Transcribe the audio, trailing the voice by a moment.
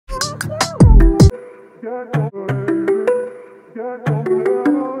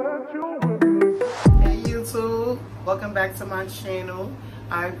YouTube, welcome back to my channel.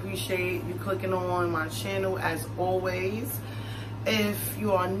 I appreciate you clicking on my channel as always. If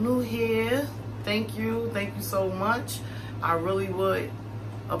you are new here, thank you so much. I really would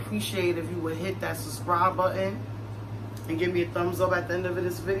appreciate if you would hit that subscribe button and give me a thumbs up at the end of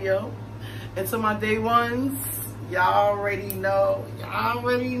this video. And to my day ones, y'all already know.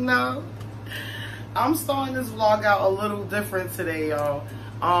 I'm starting this vlog out a little different today, y'all.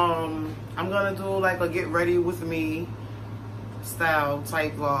 I'm gonna do like a get ready with me style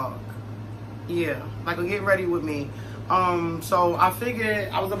type vlog. Yeah, like a get ready with me. So I figured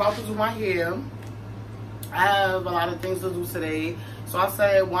I was about to do my hair. I have a lot of things to do today. So I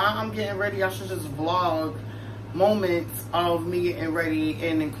said, while I'm getting ready, I should just vlog moments of me getting ready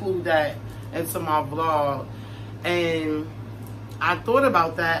and include that into my vlog. And I thought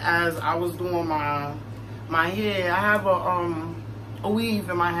about that as I was doing my hair. I have a weave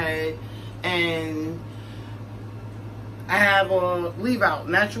in my head, and I have a leave out,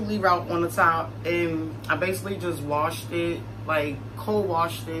 natural leave out on the top, and I basically just washed it, like cold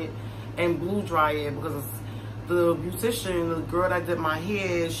washed it and blow dry it, because the beautician, the girl that did my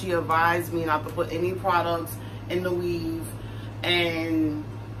hair, she advised me not to put any products in the weave and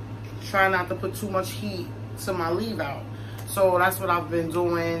try not to put too much heat to my leave out. So that's what I've been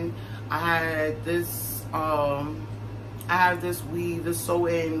doing. I had this weave, this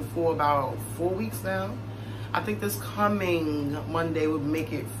sew-in for about 4 weeks now. I think this coming Monday would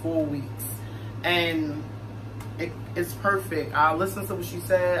make it 4 weeks. And it's perfect. I listened to what she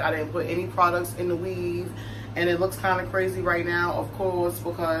said. I didn't put any products in the weave. And it looks kind of crazy right now, of course,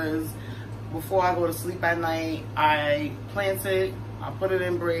 because before I go to sleep at night, I plant it, I put it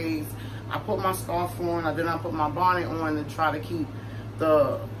in braids, I put my scarf on, then I put my bonnet on to try to keep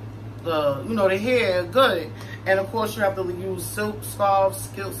the hair good. And of course you have to use silk scarf,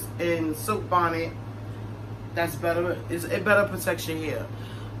 skilts, and silk bonnet. That's better. It better protects your hair.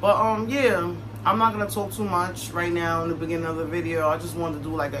 But yeah, I'm not gonna talk too much right now in the beginning of the video. I just wanted to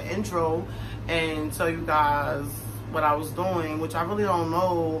do like an intro and tell you guys what I was doing, which I really don't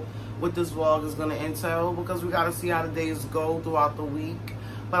know what this vlog is gonna entail, because we gotta see how the days go throughout the week.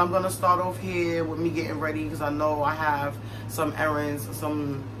 But I'm gonna start off here with me getting ready, because I know I have some errands,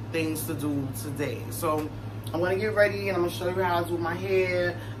 some things to do today. So I'm gonna get ready and I'm gonna show you how I do my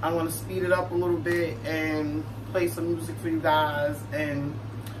hair. I'm gonna speed it up a little bit and play some music for you guys. And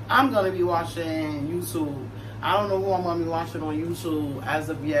I'm gonna be watching YouTube. I don't know who I'm gonna be watching on YouTube as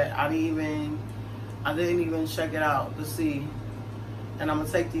of yet. I didn't even check it out to see. And I'm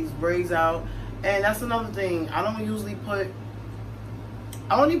gonna take these braids out. And that's another thing. I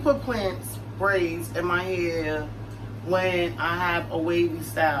only put plants braids in my hair when I have a wavy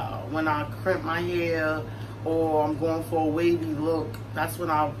style. When I crimp my hair or I'm going for a wavy look, that's when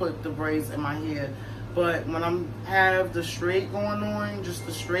I'll put the braids in my hair. But when I have the straight going on, just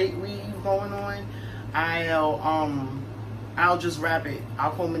the straight weave going on, I'll just wrap it.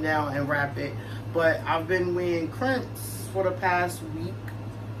 I'll comb it down and wrap it. But I've been wearing crimps for the past week.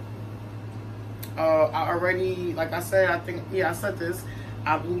 I already, like I said, I said this,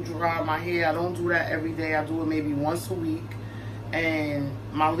 I blow dry my hair. I don't do that every day. I do it maybe once a week. And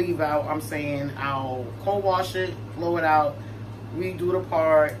my leave out, I'm saying I'll cold wash it, blow it out, redo the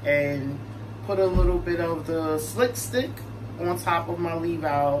part, and put a little bit of the slick stick on top of my leave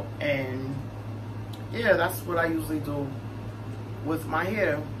out. And yeah, that's what I usually do with my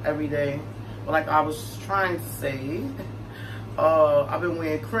hair every day. But like I was trying to say, I've been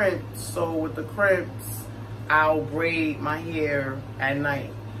wearing crimps, so with the crimps, I'll braid my hair at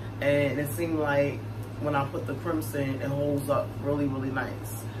night. And it seemed like when I put the crimps in, it holds up really, really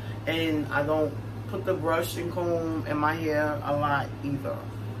nice. And I don't put the brush and comb in my hair a lot either.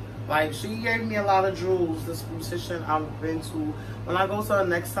 Like, she gave me a lot of jewels, this beautician I've been to. When I go to her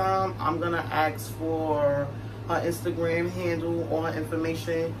next time, I'm gonna ask for her Instagram handle or her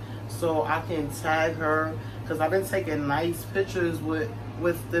information so I can tag her, because I've been taking nice pictures with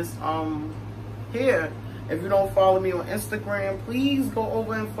this hair. If you don't follow me on Instagram, please go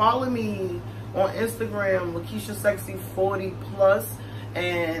over and follow me on Instagram, Lakeisha Sexy 40+.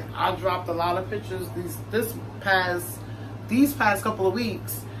 And I dropped a lot of pictures these past couple of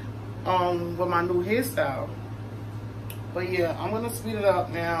weeks with my new hairstyle. But yeah, I'm gonna speed it up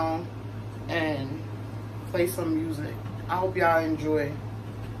now and play some music. I hope y'all enjoy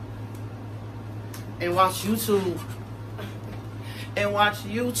and watch YouTube.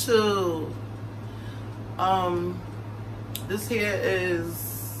 This here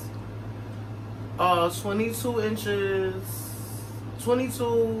is 22 inches,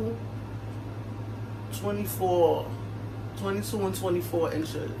 22 22 and 24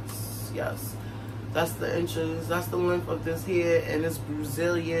 inches. Yes, that's the inches. That's the length of this hair, and it's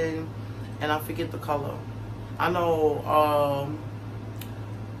Brazilian, and I forget the color. I know,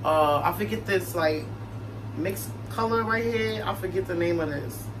 I forget this like mixed color right here. I forget the name of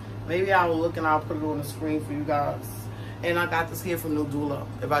this. Maybe I will look and I'll put it on the screen for you guys. And I got this hair from Nudula,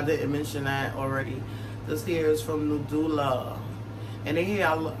 if I didn't mention that already. This hair is from Nudula. And they hair,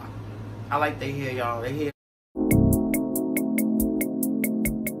 I like their hair, y'all. They hair.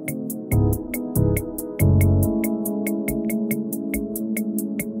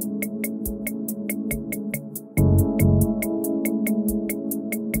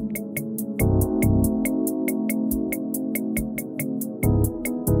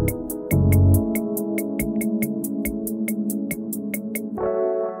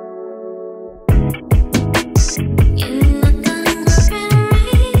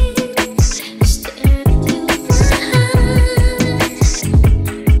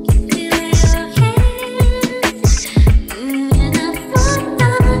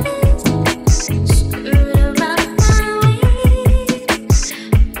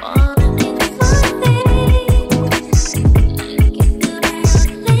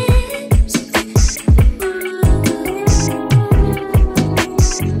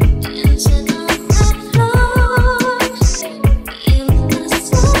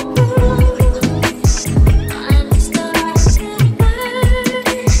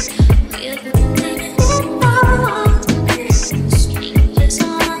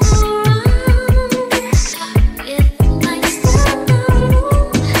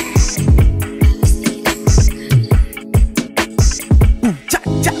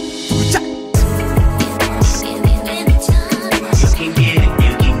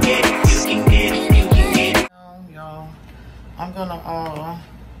 I'm gonna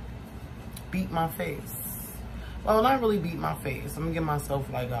beat my face. Well, not really beat my face. I'm gonna give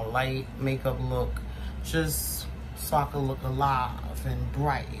myself like a light makeup look, just so I can look alive and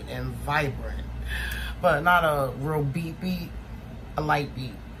bright and vibrant. But not a real beat, a light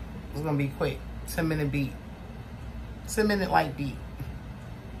beat. It's gonna be quick, 10-minute beat, 10-minute light beat.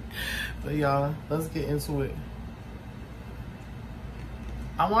 But y'all, let's get into it.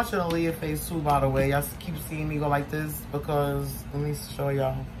 I want you to leave your face too, by the way. Y'all keep seeing me go like this because, let me show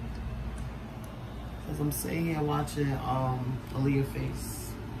y'all. Because I'm sitting here watching Aaliyah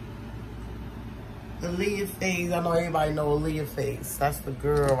face. Aaliyah face, I know everybody know Aaliyah face. That's the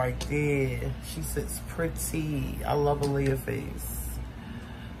girl right there. She sits pretty. I love Aaliyah face.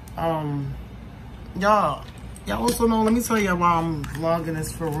 Y'all also know, let me tell you why I'm vlogging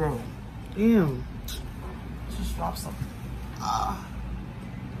this for real. Damn. Just drop something.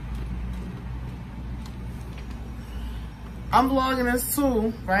 I'm vlogging this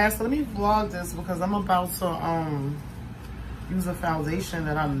too, right? So let me vlog this because I'm about to use a foundation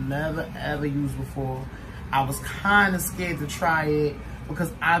that I've never ever used before. I was kind of scared to try it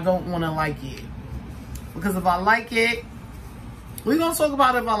because I don't want to like it. Because if I like it, we're going to talk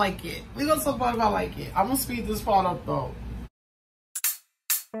about if I like it. We're going to talk about if I like it. I'm going to speed this part up though.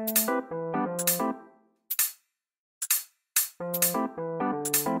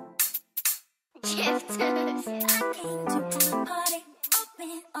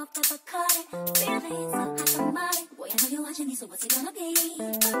 So what's it gonna be?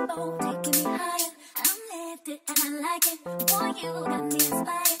 Oh, taking me higher. I'm lifted and I like it. Boy, you got me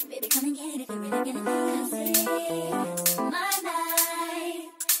inspired. Baby, come and get it if you're really getting me. 'Cause it's my night.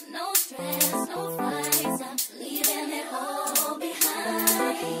 No stress, no fights. I'm leaving it all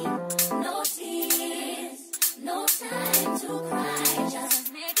behind. No tears, no time to cry.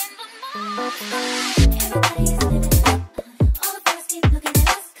 Just making the most. Everybody's living it up. All the girls keep looking at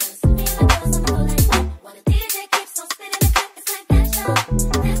us. 'Cause me and the girls on the floor like what? While the DJ keeps on spinning.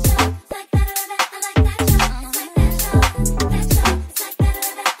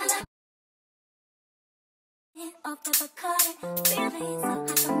 Off the Bacardi, feeling so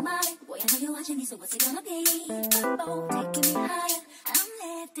hot and molly. Boy, I know you're watching me, so what's it gonna be? Oh, taking me higher. I'm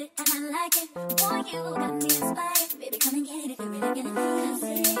lifted and I like it. Boy, you got me inspired. Baby, come and get it if you're really getting me. 'Cause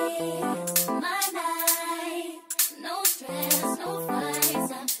it's my night. No stress, no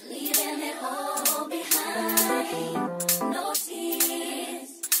fights. I'm leaving it all behind. No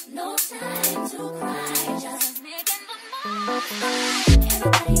tears, no time to cry. Just making the most.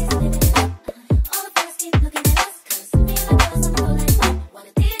 Everybody's living it up. All the girls keep looking at us.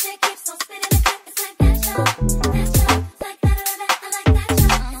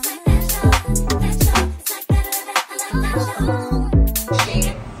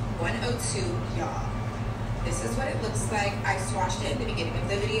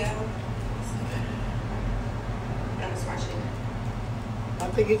 I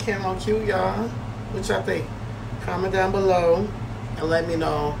think it came out cute, y'all. What y'all think? Comment down below and let me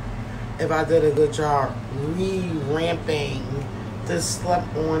know if I did a good job re-ramping this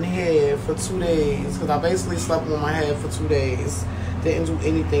slept on hair for 2 days. Because I basically slept on my head for 2 days. Didn't do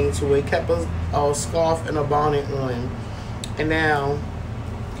anything to it. Kept a scarf and a bonnet on. And now,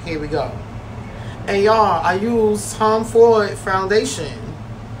 here we go. And y'all, I use Tom Ford foundation.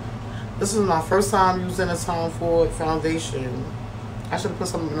 This is my first time using a Tom Ford foundation. I should have put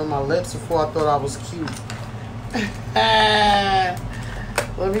something on my lips before I thought I was cute.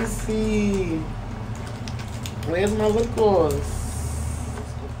 Let me see. Where's my lip gloss?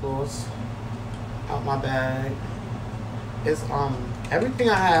 Lip gloss out my bag. It's everything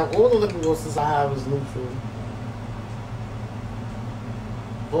I have, all the lip glosses I have is neutral.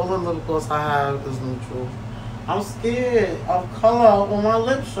 All the lip gloss I have is neutral. I'm scared of color on my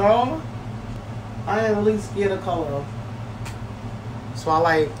lips, y'all. I am really scared of color. So I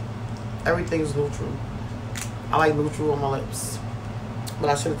like everything's neutral. I like neutral on my lips. But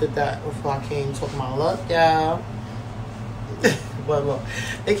I should have did that before I came talking my luck, y'all. But look,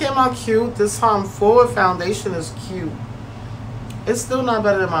 it came out cute. This Tom Ford foundation is cute. It's still not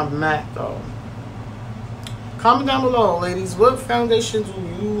better than my MAC though. Comment down below, ladies. What foundation do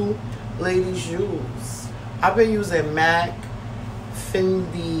you ladies use? I've been using MAC,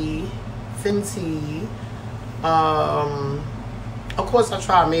 Fenty. Of course, I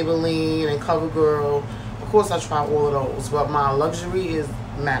tried Maybelline and CoverGirl. Of course, I tried all of those. But my luxury is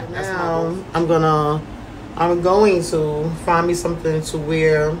MAC. Now, I'm going to find me something to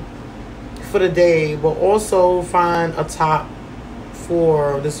wear for the day, but also find a top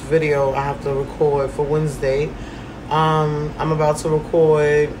for this video I have to record for Wednesday. I'm about to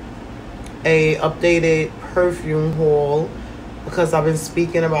record a updated perfume haul because I've been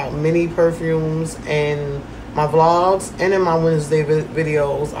speaking about many perfumes in my vlogs and in my Wednesday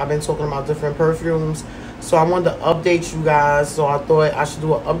videos. I've been talking about different perfumes, so I wanted to update you guys. So I thought I should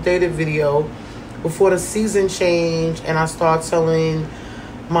do an updated video before the season change and I start telling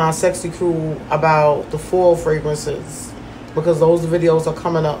my sexy crew about the fall fragrances, because those videos are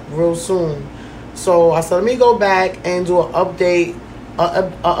coming up real soon. So I said, let me go back and do an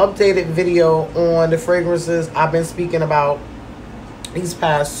updated video on the fragrances I've been speaking about these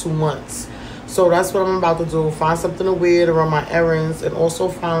past 2 months. So that's what I'm about to do. Find something to wear to run my errands and also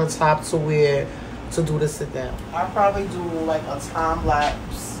find a top to wear to do the sit down. I'll probably do like a time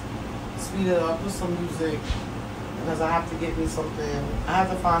lapse, speed it up with some music, because I have to get me something. I have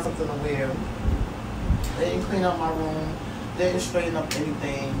to find something to wear. They didn't clean up my room. They didn't straighten up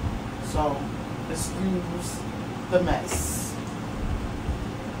anything. So excuse the mess.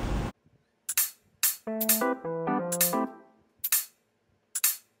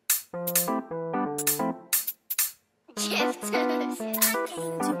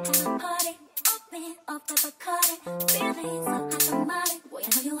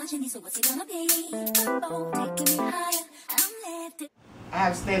 I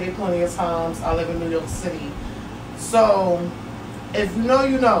have stated plenty of times I live in New York City. So if you know,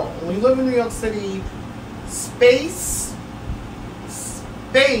 you know. When you live in New York City, space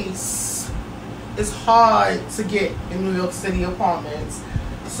is hard to get in New York City apartments.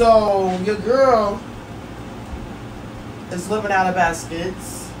 So your girl is living out of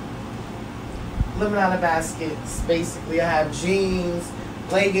baskets. Basically, I have jeans,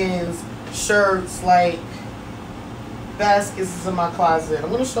 leggings, shirts, like baskets is in my closet. I'm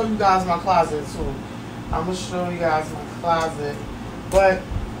going to show you guys my closet too. I'm going to show you guys my closet. But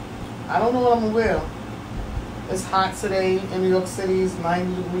I don't know what I'm going to wear. It's hot today in New York City. It's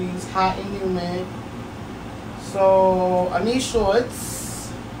 90 degrees, hot and humid. So I need shorts.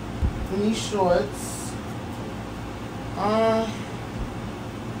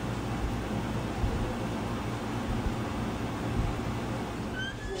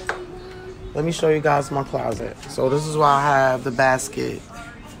 Let me show you guys my closet. So this is why I have the basket,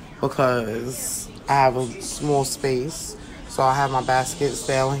 because I have a small space. So I have my baskets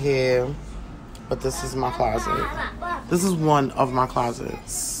down here, but this is my closet. This is one of my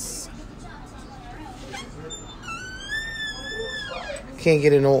closets. Can't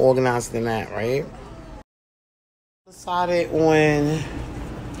get it no organized than that, right? Decided on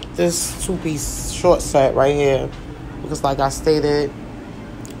this two-piece short set right here, because like I stated,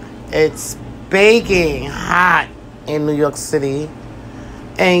 it's baking hot in New York City.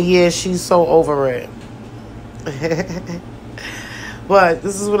 And yeah, she's so over it. But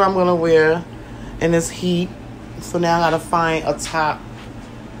this is what I'm going to wear in this heat. So now I got to find a top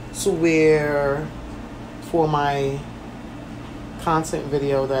to wear for my content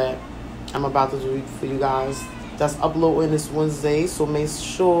video that I'm about to do for you guys that's uploading this Wednesday. So make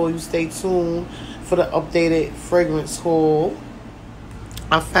sure you stay tuned for the updated fragrance haul.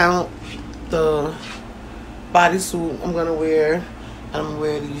 I found the bodysuit I'm gonna wear, and I'm gonna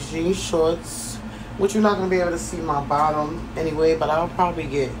wear these jean shorts, which you're not gonna be able to see my bottom anyway, but I'll probably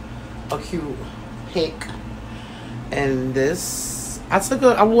get a cute pic. And this,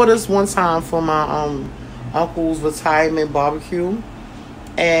 I wore this one time for my uncle's retirement barbecue,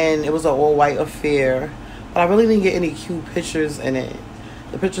 and it was an all white affair, but I really didn't get any cute pictures in it.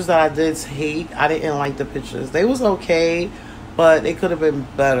 The pictures that I did take, I didn't like the pictures. They was okay, but it could have been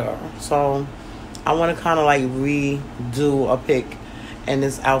better. So I want to kind of like redo a pic in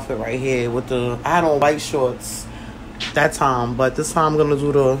this outfit right here with I had on white shorts that time, but this time I'm going to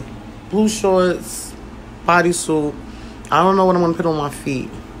do the blue shorts, bodysuit. I don't know what I'm going to put on my feet.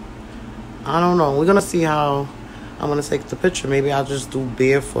 I don't know. We're going to see how I'm going to take the picture. Maybe I'll just do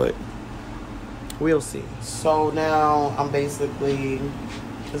barefoot. We'll see. So now I'm basically,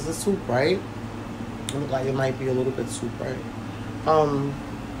 is this too bright? It looks like it might be a little bit too bright.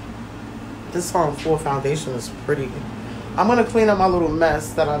 This Tom Ford foundation is pretty. I'm gonna clean up my little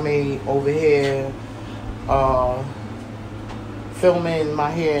mess that I made over here, filming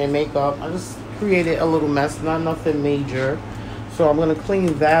my hair and makeup. I just created a little mess, not nothing major. So I'm gonna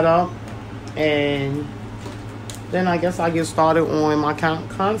clean that up, and then I guess I get started on my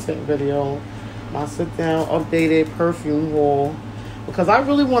content video, my sit down updated perfume haul, because I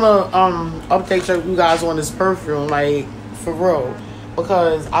really wanna update you guys on this perfume, like for real.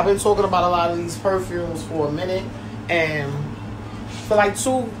 Because I've been talking about a lot of these perfumes for a minute, and for like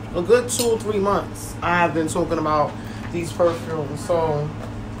a good 2 or 3 months, I have been talking about these perfumes. So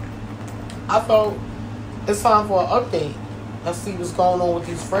I thought it's time for an update. Let's see what's going on with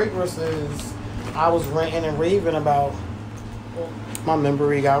these fragrances I was ranting and raving about. My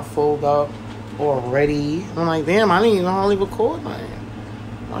memory got filled up already. I'm like, damn, I didn't even hardly record my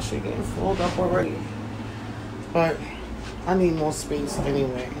shit getting filled up already. But I need more space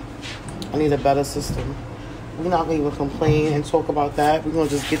anyway. I need a better system. We're not going to even complain and talk about that. We're going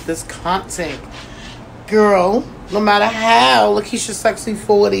to just get this content. Girl, no matter how, Lakeisha Sexy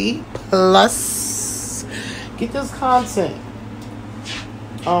 40 plus, get this content.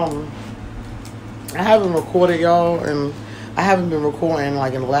 I haven't recorded, y'all, and I haven't been recording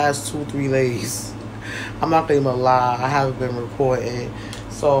like in the last 2-3 days. I'm not going to lie. I haven't been recording.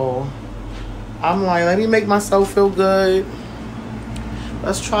 So I'm like, let me make myself feel good.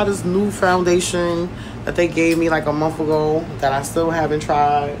 Let's try this new foundation that they gave me like a month ago that I still haven't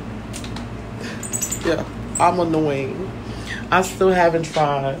tried. Yeah, I'm annoying. I still haven't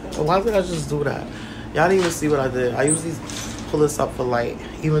tried. Why did I just do that? Y'all didn't even see what I did. I usually pull this up for light,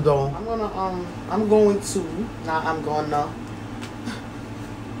 even though I'm going to.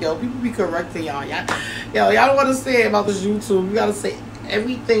 Yo, people be correcting y'all. Y'all don't want to say about this YouTube. You gotta say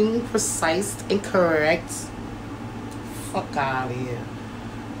everything precise and correct. Fuck out of here.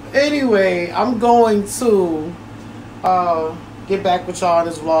 Anyway, I'm going to get back with y'all in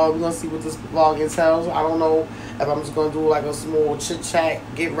this vlog. We're gonna see what this vlog entails. I don't know if I'm just gonna do like a small chit chat,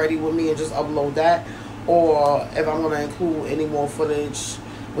 get ready with me, and just upload that, or if I'm gonna include any more footage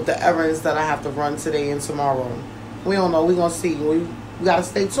with the errands that I have to run today and tomorrow. We don't know. We're gonna see. We gotta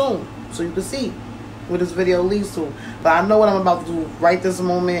stay tuned so you can see where this video leads to. But I know what I'm about to do right this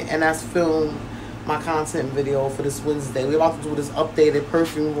moment, and that's film my content video for this Wednesday. We're about to do this updated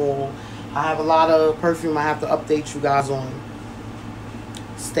perfume haul. I have a lot of perfume I have to update you guys on.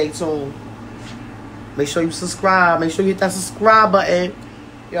 Stay tuned. Make sure you subscribe. Make sure you hit that subscribe button.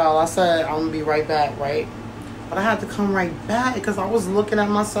 Y'all, I said I'm gonna be right back, right? But I had to come right back because I was looking at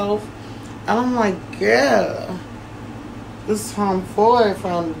myself and I'm like, yeah, this Tom Ford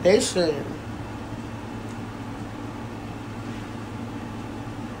foundation.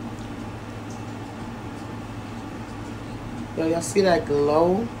 Yo, y'all see that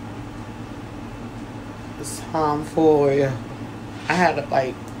glow? It's Tom Ford. I had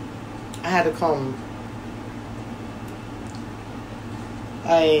to come,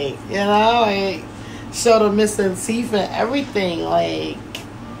 like, you know, like, show the missing teeth and everything. Like,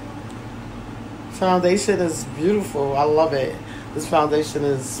 foundation is beautiful. I love it. This foundation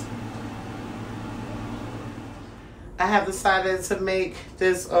is. I have decided to make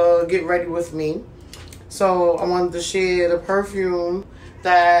this get ready with me. So I wanted to share the perfume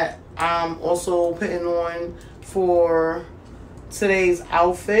that I'm also putting on for today's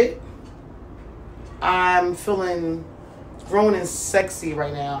outfit. I'm feeling grown and sexy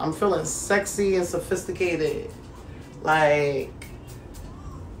right now. I'm feeling sexy and sophisticated. Like,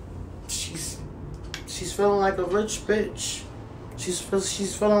 she's feeling like a rich bitch. She's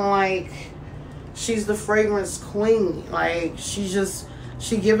feeling like she's the fragrance queen. Like, she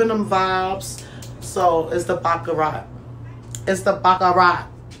giving them vibes. So it's the Baccarat. It's the Baccarat.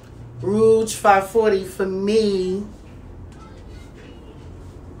 Rouge 540 for me.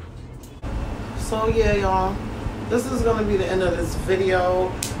 So yeah, y'all, this is gonna be the end of this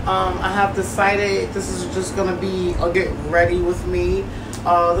video. I have decided this is just gonna be a get ready with me.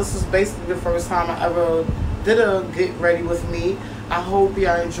 This is basically the first time I ever did a get ready with me. I hope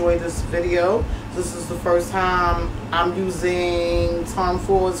y'all enjoyed this video. This is the first time I'm using Tom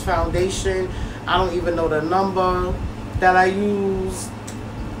Ford's foundation. I don't even know the number that I use.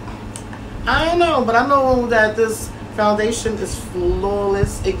 I don't know, but I know that this foundation is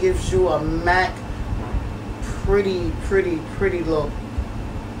flawless. It gives you a matte, pretty look.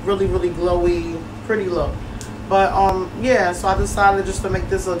 Really glowy, pretty look. But yeah, so I decided just to make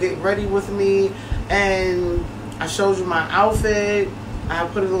this a get ready with me, and I showed you my outfit. I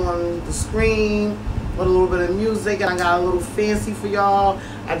put it on the screen with a little bit of music, and I got a little fancy for y'all.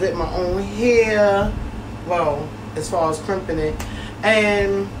 I did my own hair, well, as far as crimping it.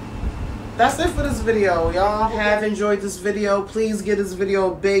 And that's it for this video. Y'all have enjoyed this video. Please give this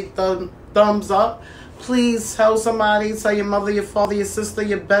video a big thumbs up. Please tell somebody, tell your mother, your father, your sister,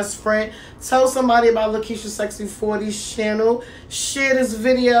 your best friend. Tell somebody about Lakeisha Sexy 40's channel. Share this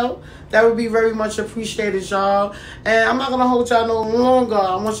video. That would be very much appreciated, y'all. And I'm not going to hold y'all no longer.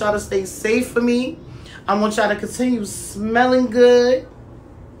 I want y'all to stay safe for me. I want y'all to continue smelling good.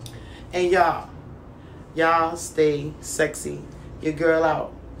 And y'all stay sexy. Your girl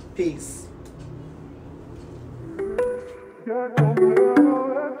out. Peace.